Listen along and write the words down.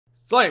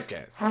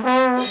Slamcast.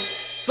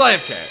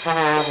 Slamcast.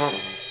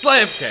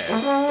 Slamcast.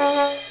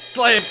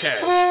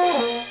 Slamcast.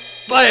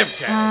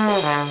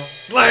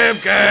 Slamcast.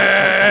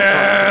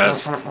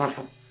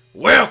 Slamcast.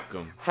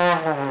 Welcome.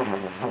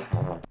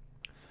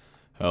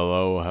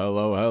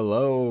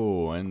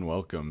 Hello, and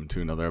welcome to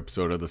another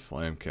episode of the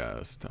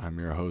Slamcast. I'm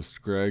your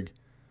host, Greg.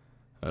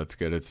 Let's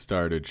get it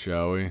started,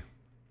 shall we?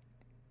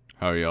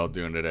 How are y'all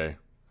doing today?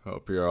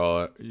 Hope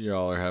y'all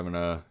are having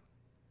a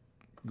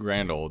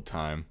grand old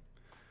time.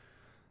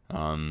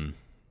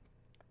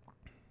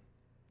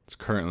 It's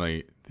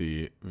currently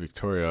the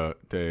Victoria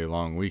Day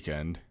long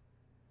weekend,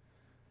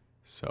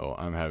 so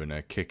I'm having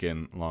a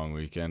kick-in long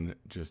weekend,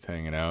 just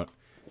hanging out,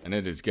 and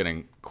it is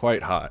getting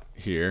quite hot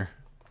here,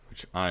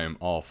 which I am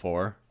all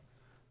for.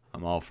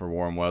 I'm all for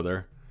warm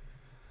weather.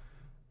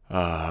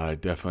 I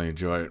definitely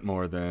enjoy it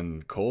more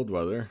than cold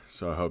weather,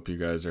 so I hope you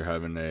guys are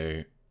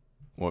having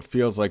what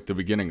feels like the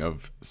beginning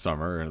of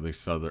summer, or at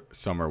least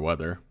summer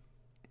weather,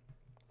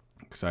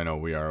 because I know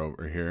we are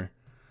over here.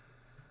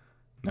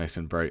 Nice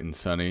and bright and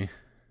sunny.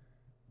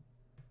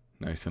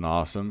 Nice and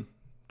awesome.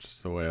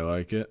 Just the way I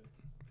like it.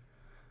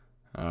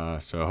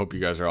 So I hope you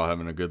guys are all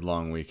having a good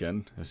long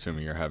weekend,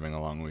 assuming you're having a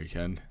long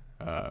weekend.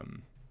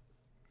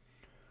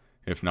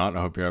 If not, I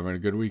hope you're having a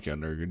good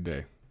weekend or a good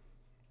day.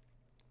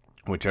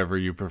 Whichever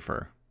you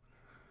prefer.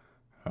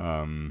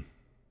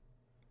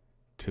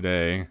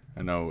 Today,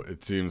 I know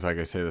it seems like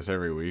I say this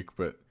every week,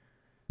 but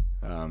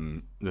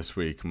this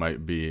week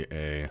might be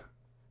a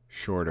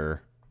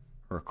shorter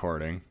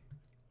recording.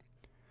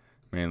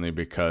 Mainly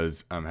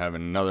because I'm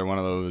having another one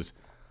of those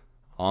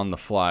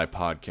on-the-fly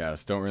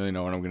podcasts. Don't really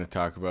know what I'm going to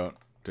talk about.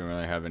 Don't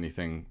really have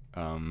anything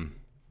that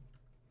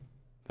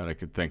I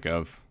could think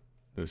of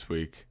this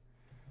week.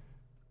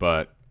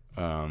 But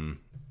I've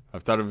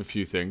thought of a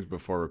few things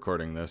before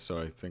recording this,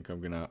 so I think I'm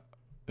going to,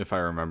 if I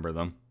remember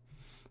them,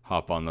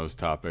 hop on those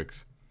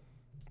topics,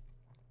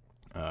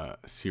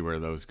 see where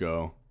those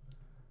go.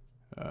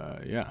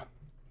 Yeah,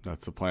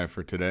 that's the plan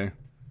for today.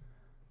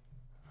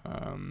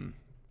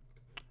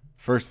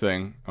 First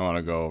thing I want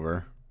to go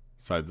over,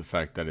 besides the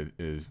fact that it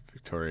is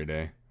Victoria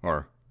Day,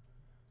 or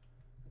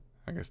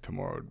I guess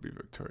tomorrow would be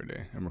Victoria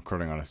Day. I'm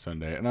recording on a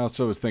Sunday, and I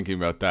also was thinking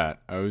about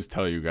that. I always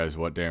tell you guys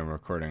what day I'm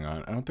recording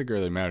on. I don't think it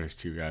really matters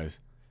to you guys,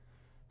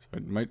 so I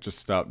might just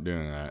stop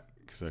doing that,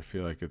 because I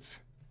feel like it's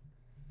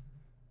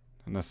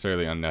not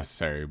necessarily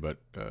unnecessary, but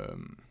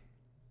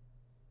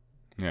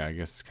yeah, I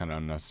guess it's kind of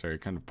unnecessary,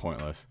 kind of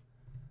pointless.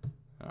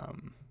 But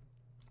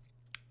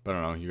I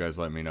don't know, you guys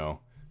let me know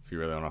if you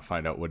really want to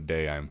find out what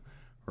day I'm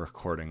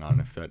recording on,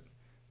 if that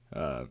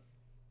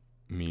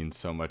means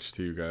so much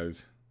to you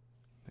guys.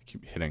 I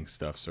keep hitting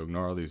stuff, so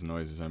ignore all these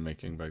noises I'm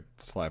making by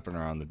slapping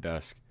around the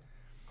desk.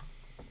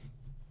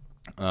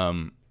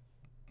 One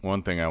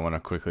thing I want to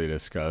quickly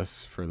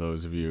discuss for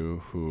those of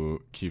you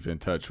who keep in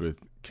touch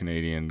with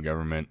Canadian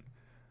government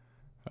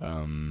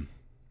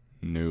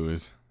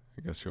news,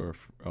 I guess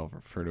I'll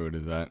refer to it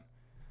as that.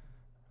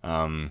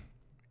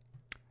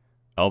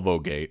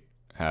 Elbowgate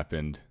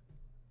happened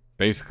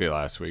basically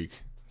last week.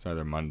 It's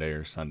either Monday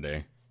or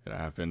Sunday it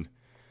happened.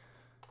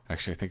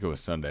 Actually, I think it was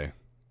Sunday.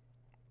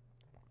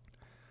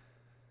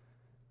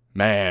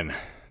 Man,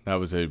 that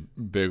was a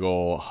big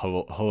ol'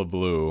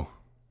 hullabaloo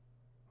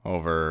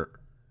over...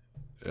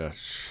 I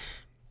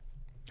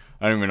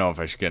don't even know if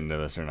I should get into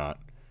this or not,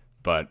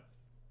 but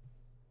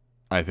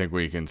I think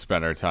we can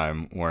spend our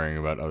time worrying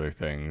about other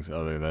things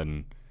other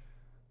than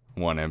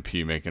one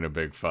MP making a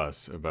big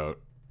fuss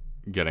about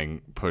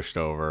getting pushed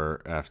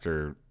over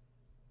after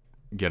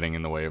getting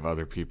in the way of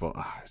other people.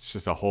 It's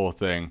just a whole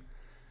thing.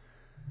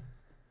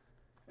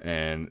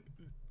 And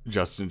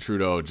Justin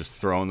Trudeau just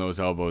throwing those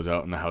elbows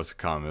out in the House of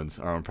Commons.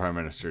 Our own Prime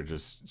Minister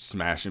just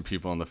smashing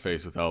people in the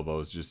face with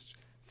elbows, just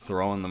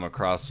throwing them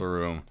across the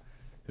room.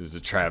 It was a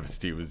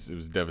travesty. It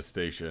was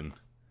devastation.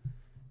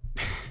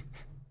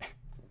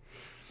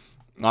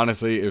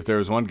 Honestly, if there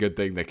was one good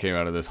thing that came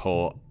out of this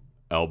whole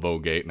elbow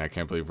gate, and I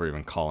can't believe we're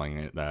even calling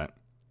it that,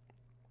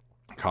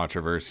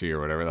 controversy or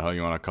whatever the hell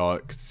you want to call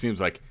it, 'cause it seems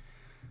like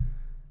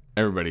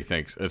everybody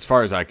thinks, as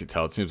far as I could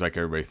tell, it seems like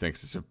everybody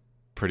thinks it's a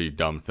pretty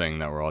dumb thing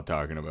that we're all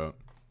talking about.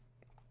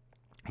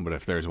 But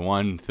if there's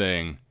one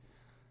thing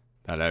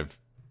that I've,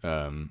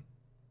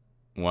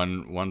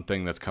 one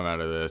thing that's come out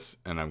of this,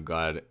 and I'm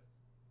glad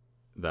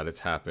that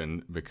it's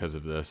happened because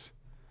of this,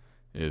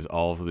 is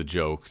all of the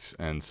jokes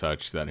and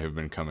such that have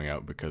been coming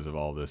out because of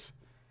all this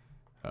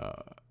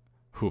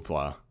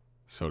hoopla,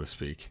 so to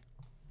speak.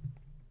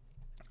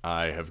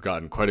 I have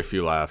gotten quite a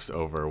few laughs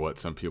over what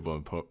some people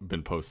have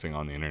been posting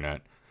on the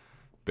internet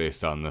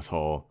based on this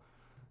whole,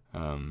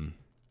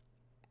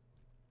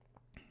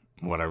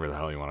 whatever the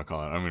hell you want to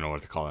call it. I don't even know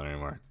what to call it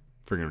anymore.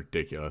 Freaking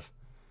ridiculous.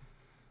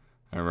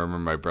 I remember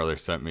my brother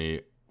sent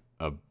me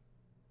a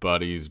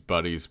buddy's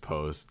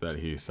post that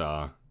he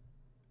saw.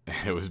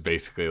 It was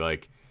basically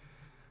like,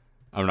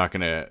 I'm not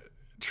going to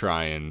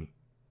try and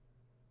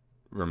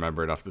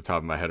remember it off the top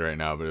of my head right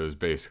now, but it was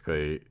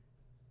basically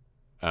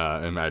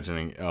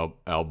imagining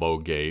elbow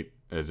gate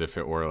as if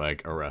it were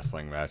like a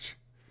wrestling match.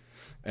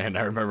 And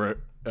I remember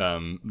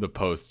the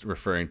post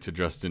referring to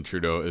Justin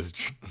Trudeau as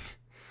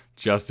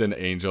Justin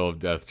Angel of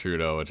Death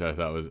Trudeau, which I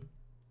thought was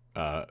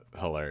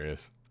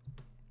hilarious.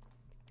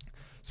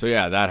 So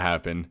yeah, that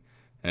happened,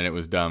 and it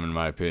was dumb in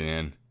my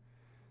opinion.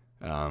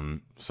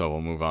 So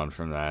we'll move on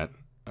from that.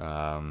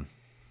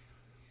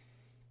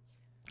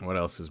 What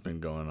else has been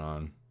going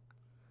on?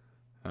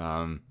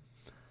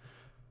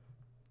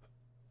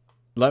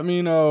 Let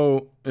me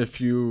know if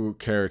you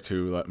care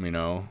to let me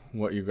know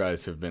what you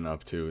guys have been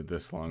up to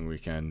this long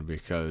weekend,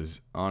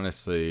 because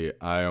honestly,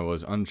 I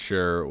was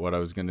unsure what I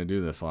was going to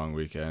do this long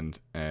weekend,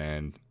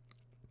 and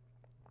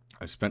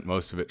I've spent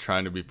most of it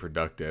trying to be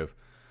productive.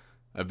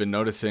 I've been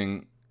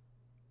noticing,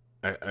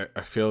 I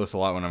feel this a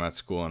lot when I'm at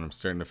school, and I'm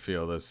starting to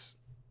feel this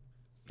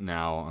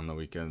now on the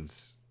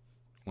weekends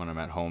when I'm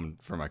at home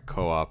for my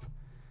co-op.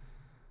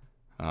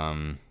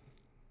 I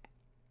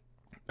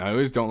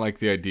always don't like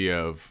the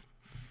idea of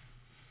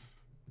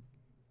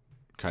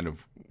kind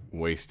of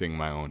wasting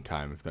my own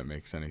time, if that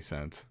makes any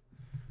sense.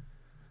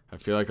 I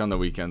feel like on the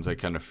weekends I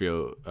kind of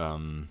feel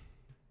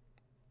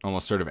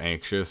almost sort of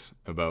anxious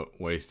about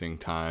wasting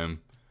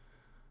time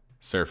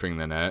surfing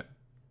the net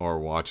or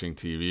watching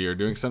TV or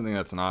doing something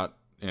that's not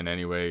in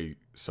any way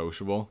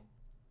sociable.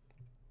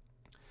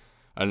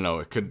 I don't know.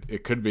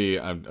 It could be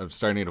I'm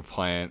starting to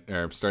plan,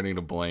 or I'm starting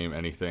to blame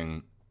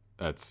anything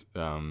that's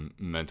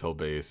mental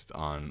based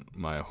on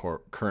my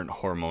current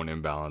hormone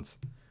imbalance.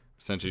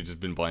 Essentially just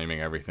been blaming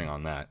everything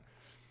on that.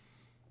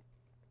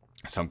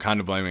 So I'm kind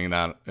of blaming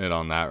it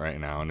on that right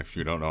now. And if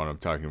you don't know what I'm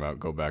talking about,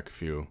 go back a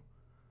few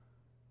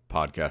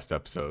podcast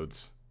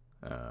episodes.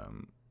 I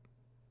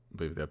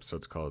believe the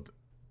episode's called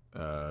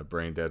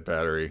Brain Dead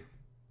Battery.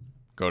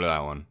 Go to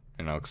that one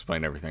and I'll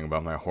explain everything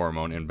about my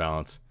hormone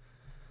imbalance.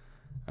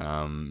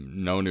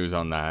 No news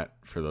on that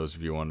for those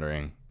of you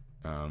wondering.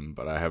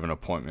 But I have an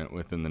appointment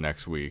within the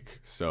next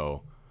week.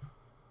 So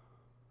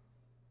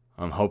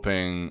I'm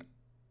hoping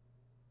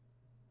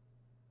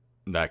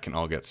that can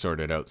all get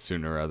sorted out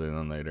sooner rather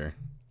than later,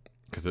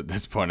 because at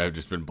this point I've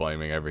just been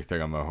blaming everything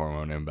on my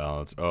hormone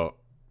imbalance. Oh,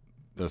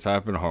 this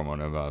happened,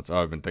 hormone imbalance.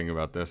 Oh, I've been thinking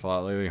about this a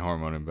lot lately,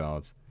 hormone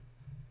imbalance.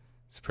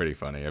 It's pretty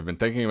funny. I've been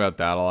thinking about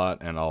that a lot,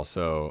 and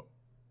also,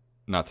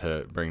 not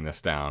to bring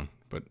this down,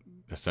 but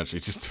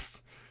essentially just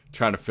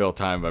trying to fill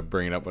time by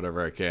bringing up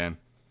whatever I can.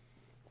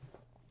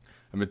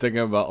 I've been thinking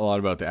a lot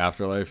about the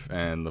afterlife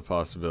and the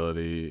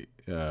possibility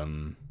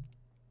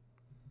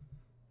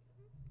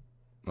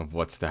of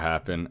what's to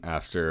happen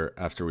after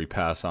we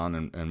pass on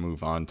and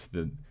move on to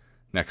the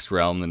next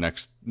realm,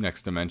 the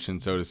next dimension,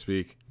 so to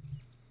speak.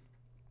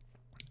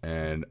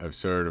 And I've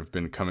sort of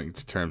been coming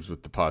to terms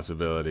with the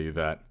possibility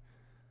that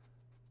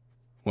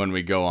when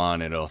we go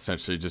on, it'll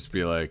essentially just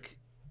be like,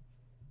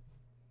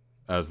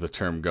 as the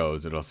term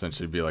goes, it'll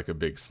essentially be like a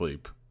big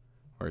sleep,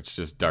 where it's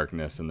just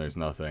darkness and there's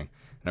nothing.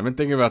 And I've been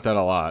thinking about that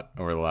a lot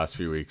over the last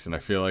few weeks, and I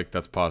feel like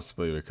that's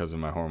possibly because of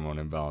my hormone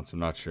imbalance. I'm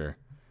not sure.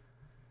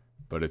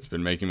 But it's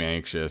been making me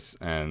anxious,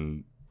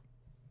 and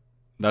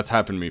that's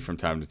happened to me from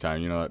time to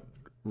time. You know, that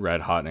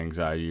red hot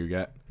anxiety you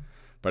get?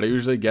 But I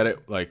usually get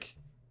it, like,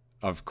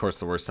 of course,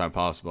 the worst time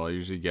possible. I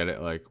usually get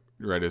it, like,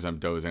 right as I'm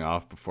dozing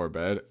off before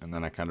bed, and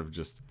then I kind of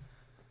just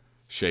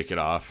shake it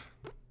off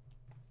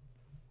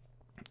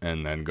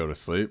and then go to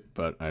sleep.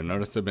 But I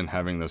noticed I've been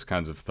having those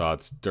kinds of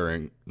thoughts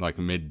during, like,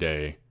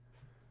 midday,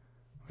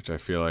 which I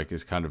feel like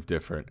is kind of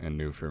different and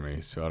new for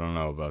me. So I don't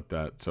know about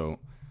that. So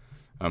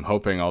I'm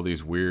hoping all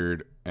these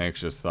weird,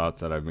 anxious thoughts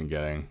that I've been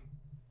getting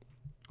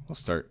will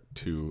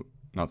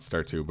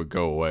but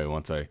go away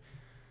once I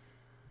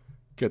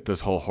get this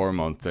whole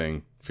hormone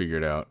thing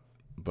figured out.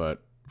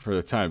 But for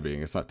the time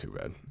being, it's not too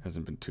bad. It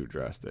hasn't been too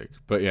drastic.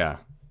 But yeah,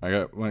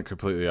 I went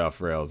completely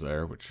off rails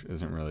there, which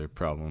isn't really a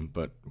problem.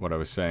 But what I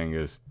was saying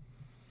is,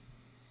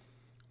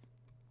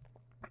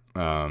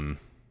 yeah,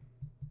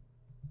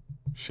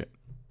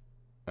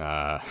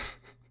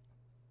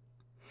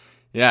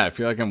 I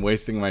feel like I'm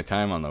wasting my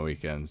time on the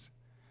weekends.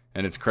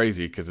 And it's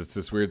crazy because it's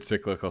this weird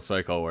cyclical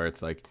cycle where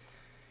it's like,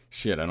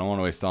 shit, I don't want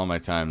to waste all my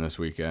time this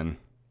weekend,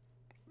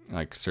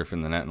 like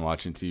surfing the net and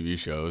watching TV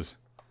shows.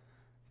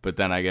 But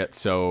then I get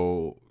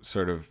so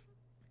sort of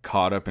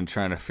caught up in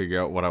trying to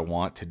figure out what I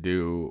want to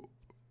do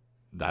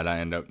that I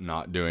end up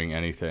not doing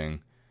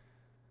anything.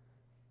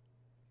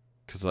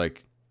 Because,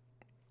 like,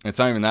 it's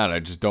not even that. I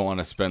just don't want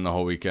to spend the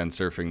whole weekend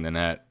surfing the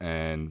net.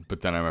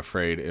 But then I'm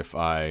afraid if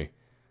I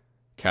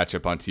catch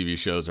up on TV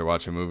shows or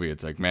watch a movie,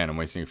 it's like, man, I'm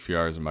wasting a few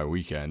hours of my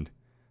weekend.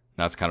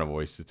 That's kind of a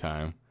waste of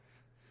time.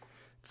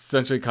 It's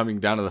essentially coming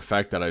down to the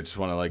fact that I just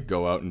want to, like,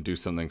 go out and do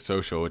something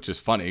social, which is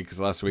funny because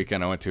last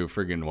weekend I went to a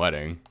friggin'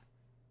 wedding,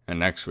 and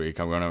next week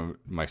I'm going to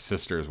my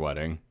sister's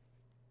wedding.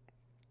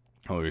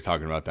 We'll be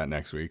talking about that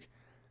next week.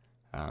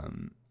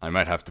 I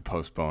might have to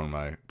postpone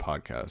my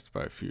podcast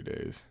by a few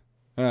days.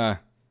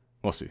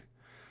 We'll see.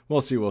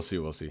 We'll see.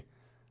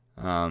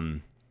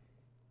 But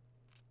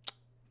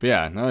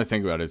yeah, now that I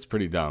think about it, it's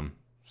pretty dumb.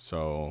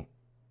 So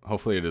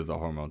hopefully it is the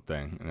hormone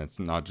thing, and it's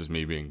not just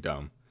me being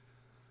dumb.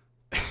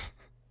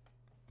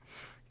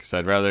 Because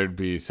I'd rather it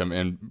be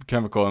some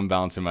chemical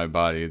imbalance in my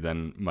body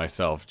than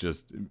myself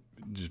just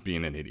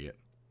being an idiot.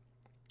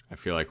 I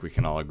feel like we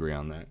can all agree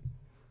on that.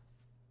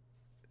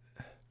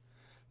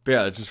 But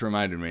yeah, it just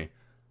reminded me.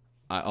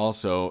 I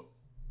also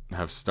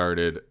have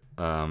started,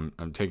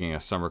 I'm taking a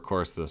summer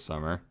course this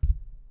summer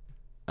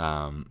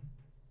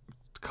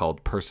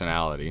called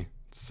Personality.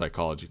 It's a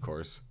psychology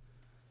course.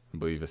 I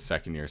believe a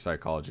second-year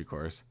psychology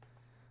course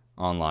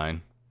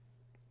online.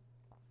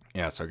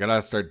 Yeah, so I got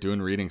to start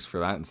doing readings for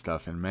that and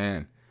stuff. And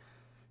man,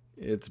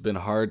 it's been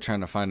hard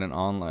trying to find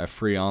a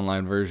free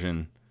online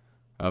version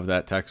of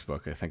that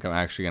textbook. I think I'm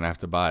actually going to have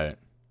to buy it.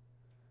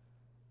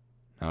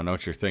 Now, I know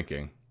what you're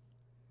thinking.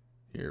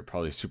 You're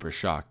probably super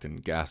shocked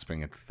and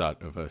gasping at the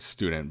thought of a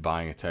student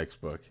buying a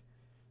textbook.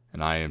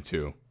 And I am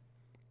too.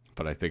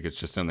 But I think it's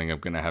just something I'm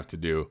going to have to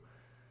do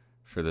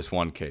for this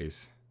one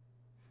case.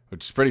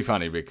 Which is pretty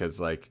funny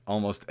because like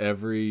almost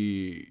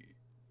every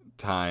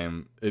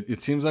time,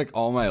 it seems like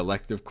all my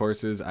elective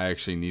courses, I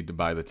actually need to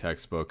buy the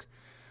textbook.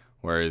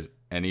 Whereas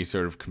any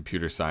sort of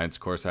computer science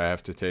course I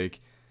have to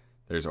take,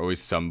 there's always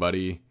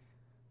somebody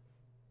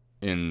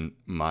in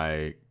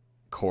my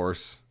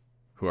course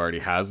who already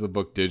has the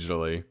book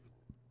digitally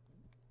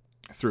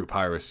through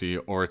piracy,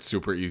 or it's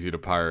super easy to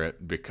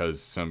pirate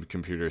because some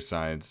computer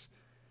science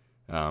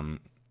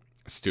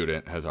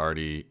student has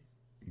already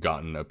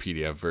gotten a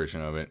PDF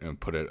version of it and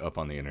put it up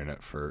on the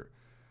internet for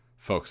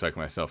folks like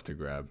myself to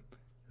grab.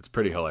 It's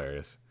pretty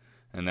hilarious.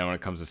 And then when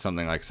it comes to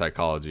something like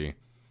psychology,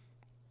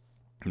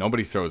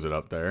 nobody throws it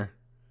up there.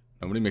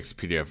 Nobody makes a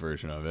PDF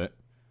version of it.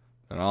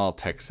 They're all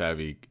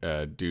tech-savvy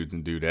dudes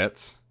and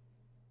dudettes.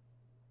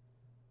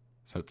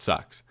 So it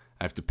sucks.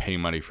 I have to pay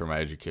money for my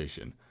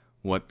education.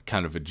 What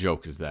kind of a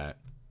joke is that?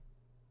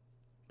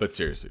 But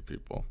seriously,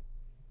 people.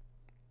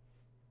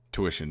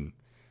 Tuition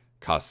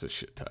costs a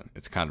shit ton.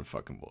 It's kind of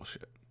fucking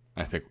bullshit.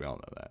 I think we all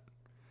know that.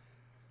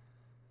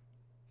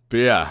 But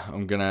yeah,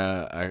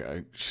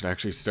 I should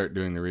actually start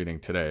doing the reading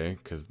today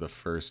because the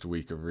first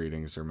week of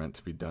readings are meant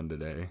to be done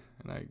today.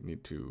 And I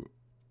need to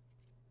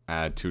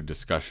add to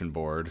discussion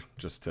board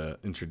just to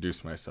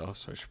introduce myself.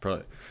 So I should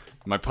probably,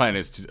 my plan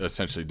is to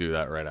essentially do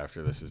that right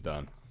after this is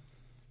done.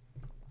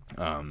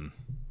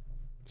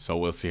 So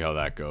we'll see how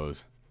that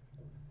goes.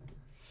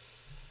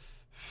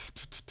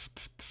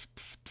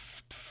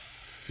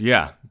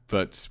 Yeah,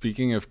 but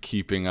speaking of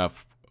keeping up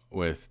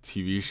with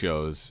TV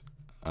shows,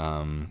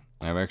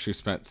 I've actually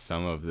spent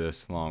some of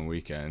this long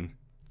weekend,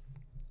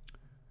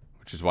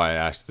 which is why I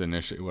asked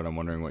initially what I'm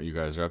wondering what you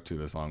guys are up to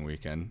this long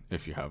weekend,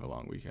 if you have a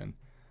long weekend.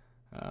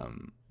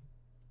 I've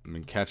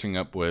been catching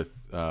up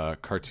with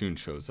cartoon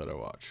shows that I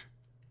watch.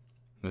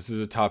 This is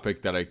a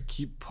topic that I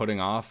keep putting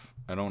off.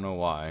 I don't know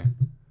why.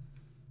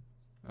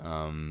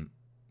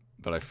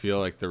 But I feel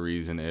like the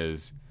reason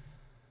is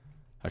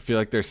I feel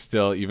like there's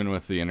still, even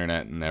with the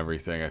internet and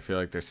everything, I feel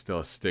like there's still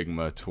a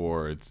stigma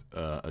towards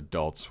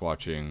adults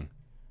watching,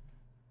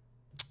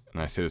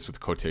 and I say this with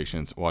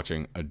quotations,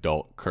 watching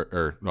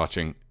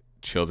watching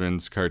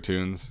children's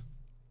cartoons.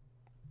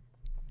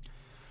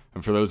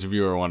 And for those of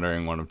you who are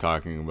wondering what I'm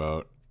talking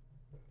about,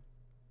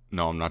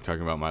 no, I'm not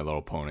talking about My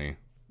Little Pony,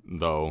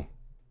 though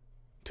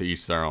to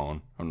each their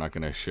own. I'm not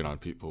going to shit on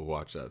people who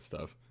watch that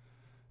stuff.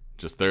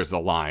 Just there's a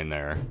line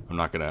there. I'm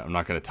not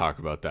gonna talk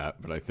about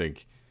that, but I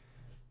think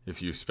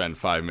if you spend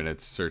 5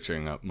 minutes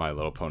searching up My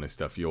Little Pony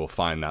stuff, you will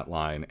find that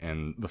line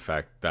and the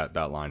fact that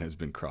that line has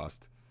been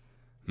crossed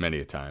many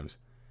a times.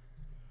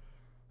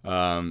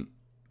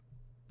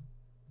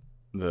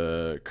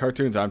 The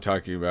cartoons I'm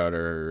talking about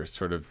are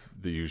sort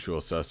of the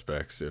usual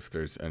suspects, if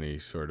there's any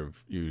sort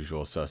of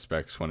usual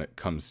suspects when it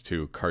comes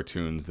to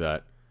cartoons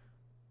that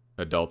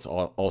adults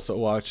also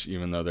watch,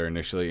 even though they're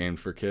initially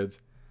aimed for kids.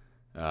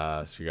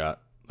 So you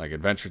got like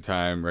Adventure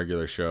Time,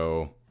 Regular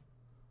Show,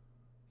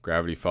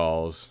 Gravity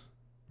Falls,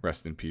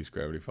 rest in peace,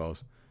 Gravity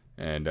Falls,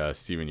 and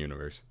Steven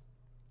Universe.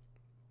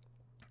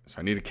 So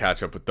I need to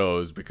catch up with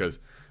those because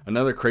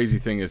another crazy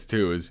thing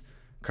is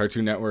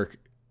Cartoon Network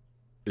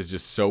is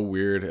just so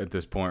weird at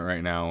this point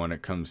right now when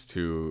it comes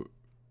to,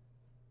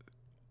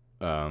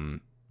 I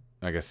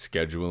guess,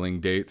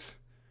 scheduling dates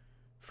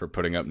for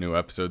putting up new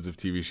episodes of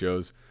TV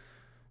shows.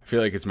 I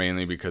feel like it's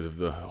mainly because of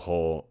the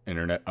whole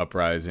internet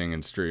uprising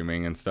and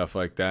streaming and stuff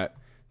like that.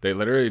 They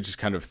literally just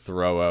kind of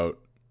throw out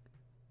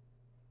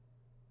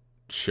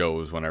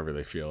shows whenever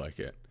they feel like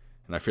it.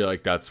 And I feel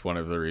like that's one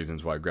of the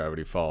reasons why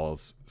Gravity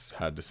Falls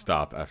had to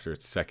stop after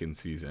its second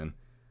season.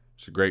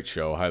 It's a great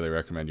show. Highly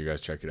recommend you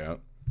guys check it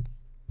out.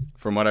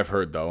 From what I've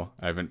heard, though,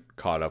 I haven't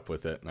caught up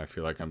with it, and I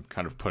feel like I'm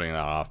kind of putting that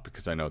off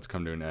because I know it's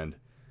come to an end.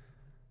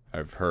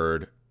 I've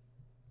heard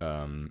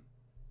the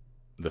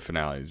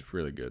finale is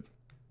really good,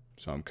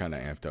 so I'm kind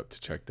of amped up to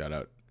check that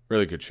out.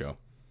 Really good show.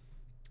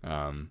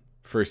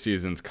 First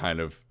season's kind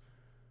of,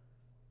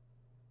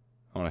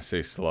 I want to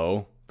say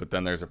slow, but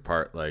then there's a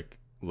part like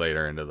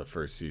later into the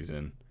first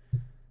season,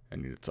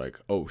 and it's like,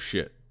 oh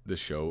shit, this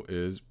show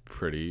is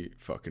pretty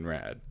fucking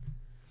rad.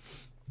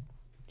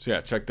 So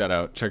yeah, check that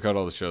out. Check out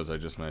all the shows I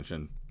just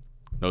mentioned.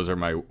 Those are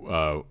my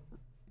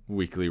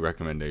weekly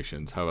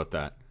recommendations. How about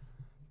that?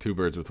 2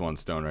 birds with 1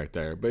 stone right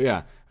there. But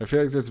yeah, I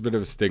feel like there's a bit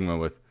of a stigma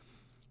with,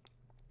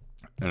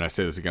 and I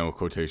say this again with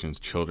quotations,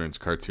 children's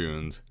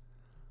cartoons.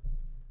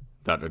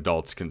 that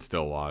adults can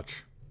still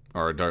watch,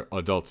 or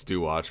adults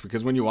do watch,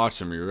 because when you watch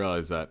them, you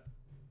realize that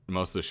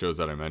most of the shows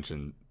that I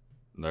mentioned,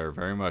 they're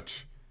very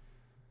much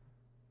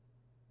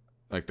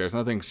like, there's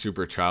nothing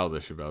super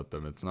childish about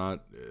them. It's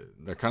not,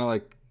 they're kind of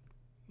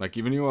like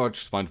even you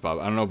watch SpongeBob.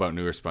 I don't know about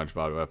newer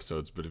SpongeBob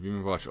episodes, but if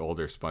you watch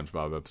older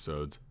SpongeBob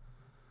episodes,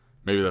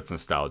 maybe that's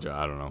nostalgia,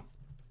 I don't know.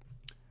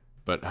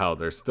 But hell,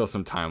 there's still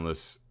some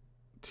timeless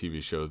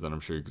TV shows that I'm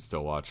sure you can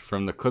still watch.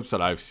 From the clips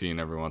that I've seen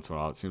every once in a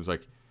while, it seems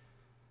like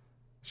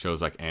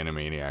shows like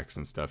Animaniacs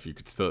and stuff, you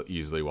could still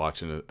easily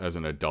watch it as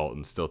an adult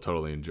and still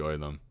totally enjoy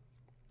them.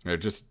 They're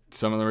just,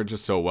 some of them are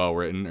just so well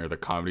written, or the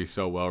comedy's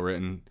so well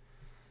written,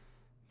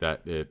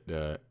 that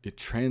it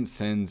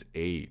transcends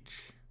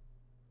age.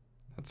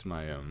 That's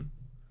my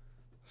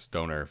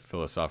stoner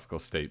philosophical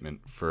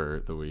statement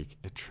for the week.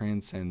 It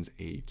transcends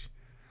age.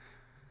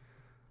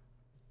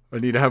 I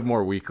need to have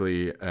more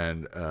weekly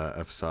and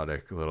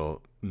episodic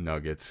little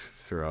nuggets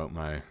throughout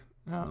my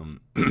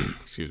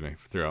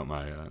throughout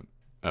my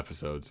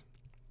episodes.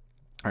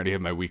 I already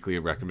have my weekly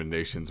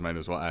recommendations. Might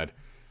as well add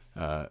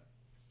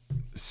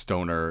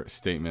stoner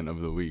statement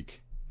of the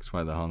week. Because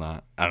why the hell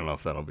not? I don't know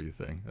if that'll be a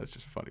thing. That's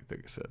just a funny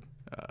thing I said.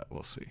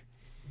 We'll see.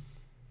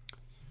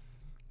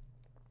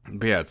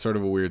 But yeah, it's sort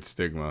of a weird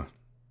stigma,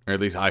 or at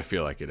least I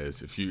feel like it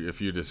is. If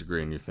you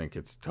disagree and you think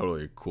it's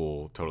totally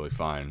cool, totally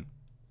fine,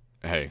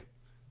 hey,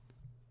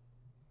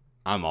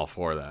 I'm all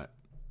for that,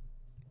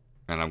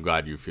 and I'm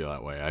glad you feel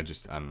that way. I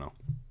don't know.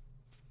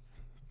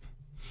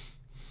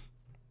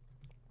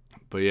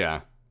 But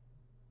yeah,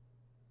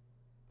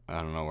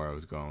 I don't know where I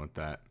was going with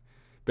that.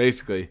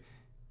 Basically,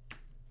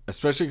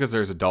 especially because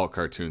there's adult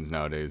cartoons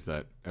nowadays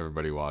that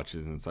everybody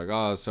watches, and it's like,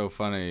 oh, it's so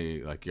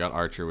funny. Like, you got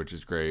Archer, which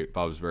is great,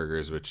 Bob's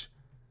Burgers, which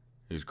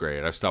is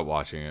great. I've stopped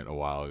watching it a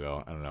while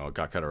ago. I don't know, it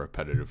got kind of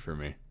repetitive for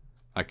me.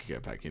 I could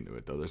get back into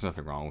it though. There's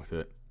nothing wrong with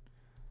it.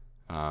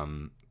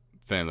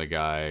 Family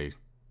Guy,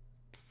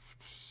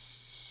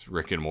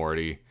 Rick and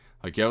Morty.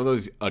 Like, you have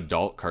those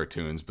adult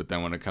cartoons, but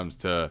then when it comes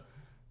to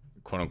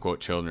quote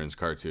unquote children's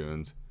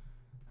cartoons,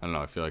 I don't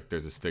know, I feel like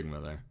there's a stigma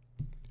there.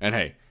 And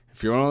hey,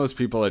 if you're one of those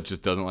people that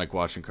just doesn't like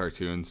watching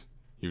cartoons,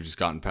 you've just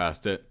gotten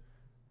past it,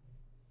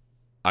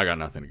 I got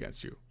nothing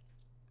against you.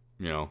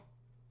 You know,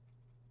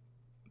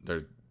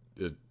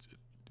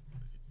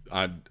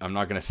 I'm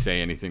not gonna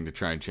say anything to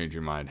try and change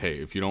your mind. Hey,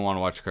 if you don't want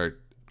to watch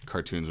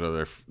cartoons,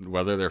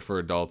 whether they're for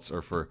adults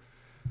or for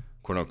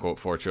quote unquote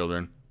for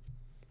children,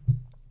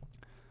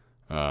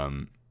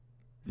 you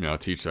know,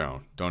 teach their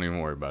own. Don't even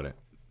worry about it.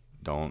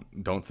 Don't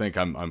think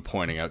I'm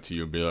pointing out to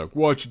you and be like,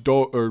 watch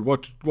adult or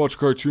watch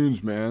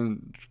cartoons,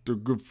 man. They're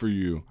good for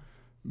you.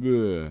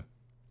 Bleh.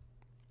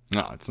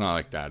 No, it's not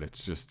like that.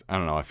 It's just, I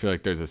don't know. I feel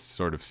like there's a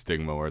sort of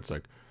stigma where it's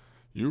like,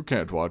 you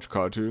can't watch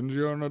cartoons,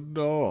 you're an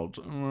adult.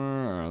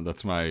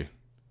 That's my,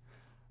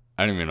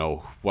 I don't even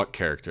know what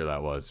character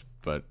that was,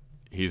 but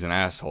he's an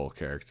asshole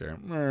character.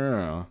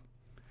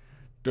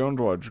 Don't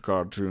watch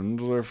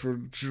cartoons, they're for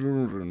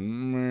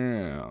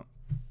children.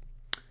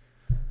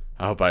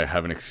 I hope I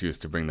have an excuse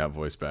to bring that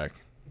voice back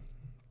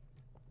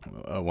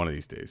one of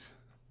these days.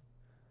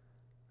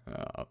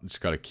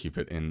 Just got to keep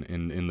it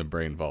in the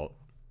brain vault.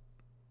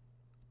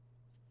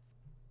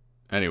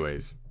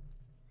 Anyways.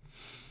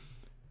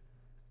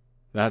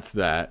 That's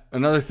that.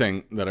 Another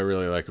thing that I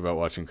really like about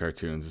watching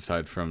cartoons,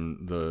 aside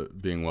from the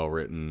being well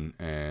written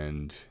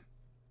and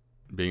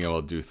being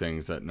able to do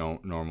things that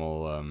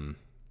normal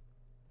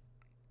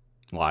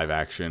live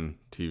action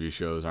TV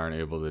shows aren't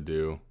able to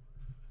do,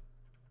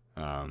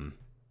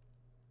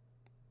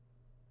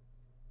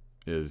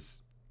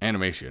 is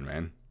animation,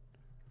 man.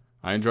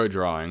 I enjoy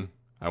drawing.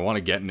 I want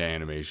to get into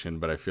animation,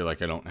 but I feel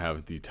like I don't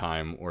have the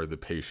time or the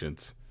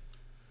patience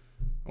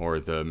or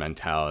the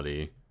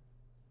mentality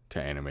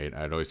to animate.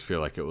 I'd always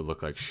feel like it would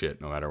look like shit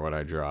no matter what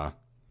I draw.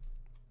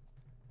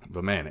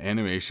 But man,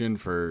 animation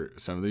for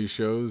some of these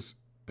shows,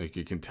 like,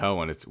 you can tell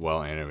when it's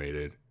well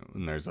animated,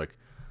 and there's like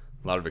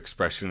a lot of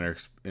expression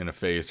in a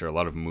face, or a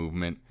lot of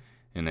movement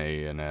in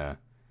an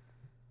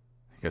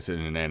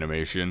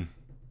animation.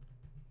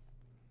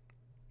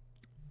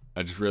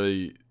 I just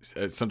really,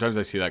 sometimes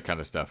I see that kind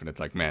of stuff and it's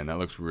like, man, that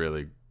looks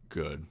really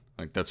good.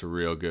 Like, that's a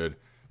real good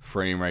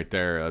frame right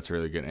there. That's a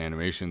really good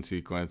animation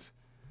sequence.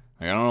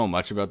 Like, I don't know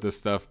much about this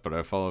stuff, but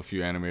I follow a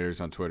few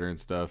animators on Twitter and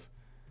stuff.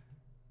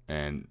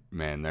 And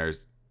man,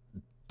 there's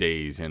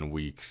days and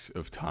weeks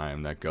of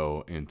time that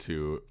go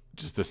into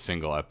just a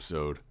single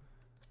episode,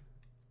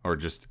 or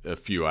just a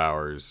few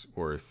hours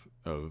worth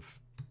of,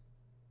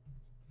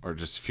 or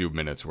just a few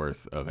minutes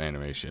worth of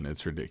animation.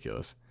 It's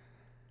ridiculous.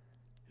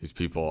 These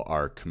people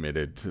are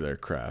committed to their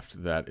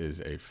craft. That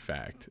is a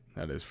fact.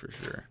 That is for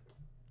sure.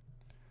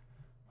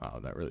 Wow,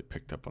 that really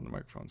picked up on the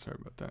microphone. Sorry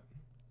about that.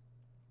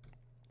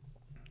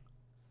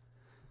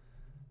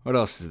 What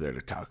else is there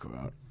to talk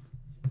about?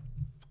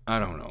 I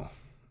don't know.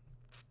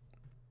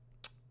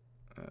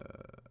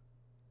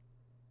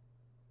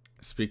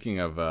 Speaking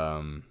of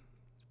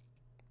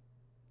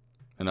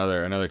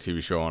another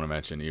TV show I want to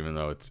mention, even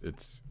though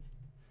it's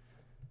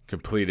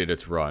completed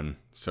its run,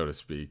 so to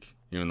speak,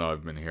 even though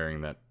I've been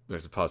hearing that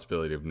there's a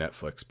possibility of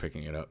Netflix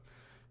picking it up.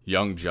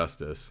 Young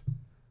Justice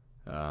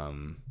was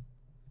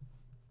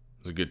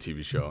a good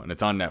TV show, and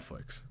it's on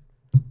Netflix.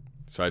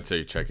 So I'd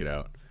say check it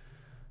out.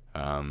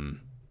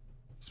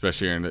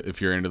 Especially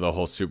if you're into the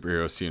whole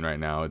superhero scene right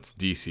now. It's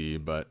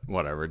DC, but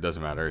whatever, it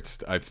doesn't matter.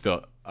 I'd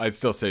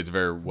still say it's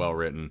very well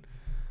written.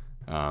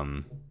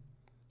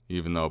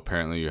 Even though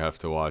apparently you have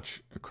to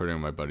watch, according to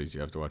my buddies,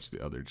 you have to watch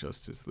the other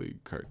Justice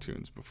League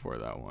cartoons before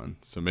that one.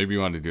 So maybe you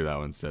want to do that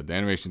one instead. The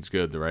animation's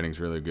good. The writing's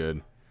really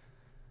good.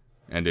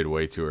 Ended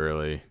way too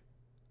early.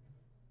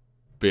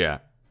 But yeah,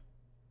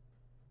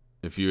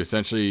 if you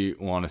essentially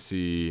want to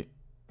see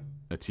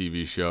a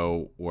TV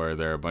show where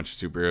there are a bunch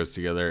of superheroes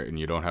together and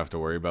you don't have to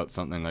worry about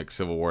something like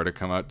Civil War to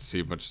come out to see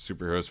a bunch of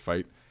superheroes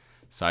fight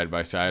side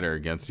by side or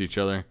against each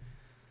other,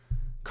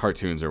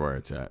 cartoons are where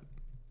it's at.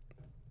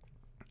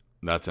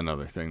 That's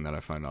another thing that I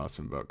find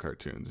awesome about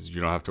cartoons is you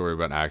don't have to worry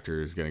about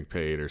actors getting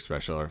paid or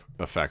special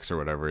effects or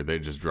whatever. They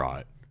just draw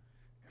it.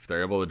 If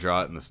they're able to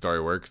draw it and the story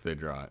works, they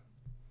draw it,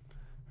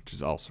 which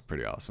is also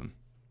pretty awesome.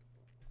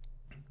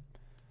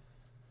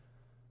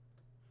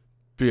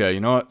 But yeah,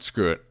 you know what?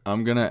 Screw it.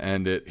 I'm going to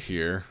end it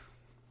here.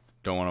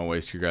 Don't want to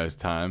waste your guys'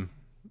 time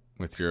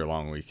with your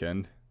long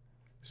weekend.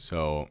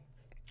 So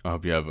I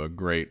hope you have a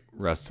great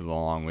rest of the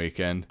long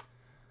weekend.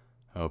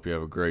 I hope you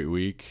have a great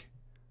week.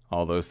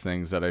 All those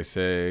things that I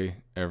say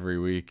every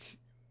week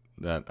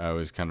that I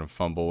always kind of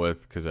fumble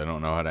with because I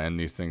don't know how to end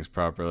these things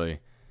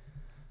properly.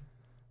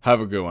 Have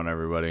a good one,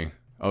 everybody.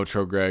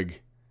 Outro Greg,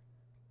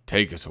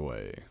 take us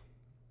away.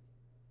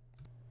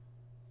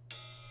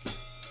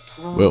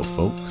 Well,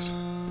 folks,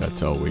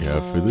 that's all we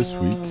have for this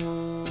week.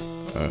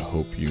 I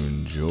hope you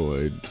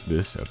enjoyed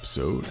this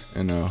episode,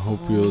 and I hope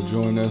you'll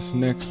join us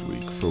next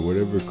week for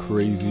whatever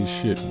crazy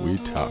shit we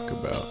talk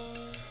about.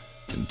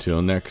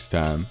 Until next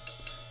time,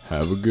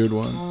 have a good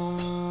one,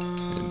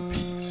 and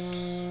peace.